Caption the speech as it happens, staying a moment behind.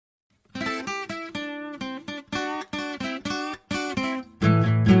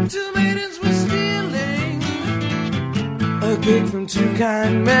Two maidens were stealing a gig from two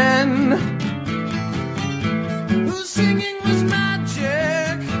kind men, whose singing was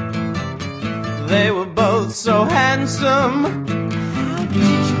magic. They were both so handsome. How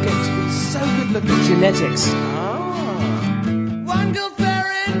did you get to be so good looking? Genetics. One girl fair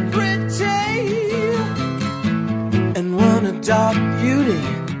and pretty, and one a dark beauty.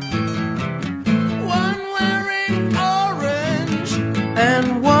 One wearing orange,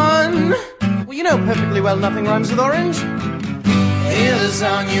 and one, well, you know perfectly well nothing rhymes with orange. Hear the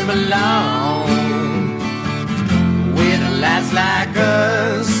song you belong, with lads like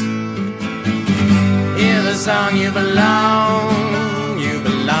us. Hear the song you belong,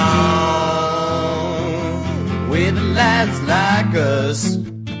 with lads like us.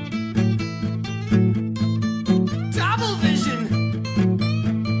 Double vision.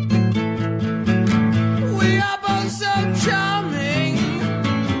 We are both so charming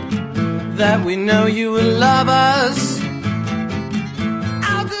that we know you will love us.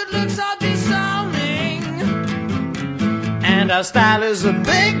 Our good looks are disarming, and our style is a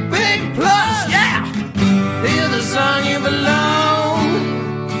big, big plus. Yeah! Hear the song you belong,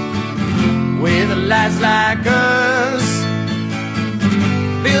 with lads like us.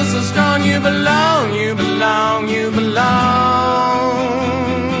 Feel so strong you belong, you belong, you belong.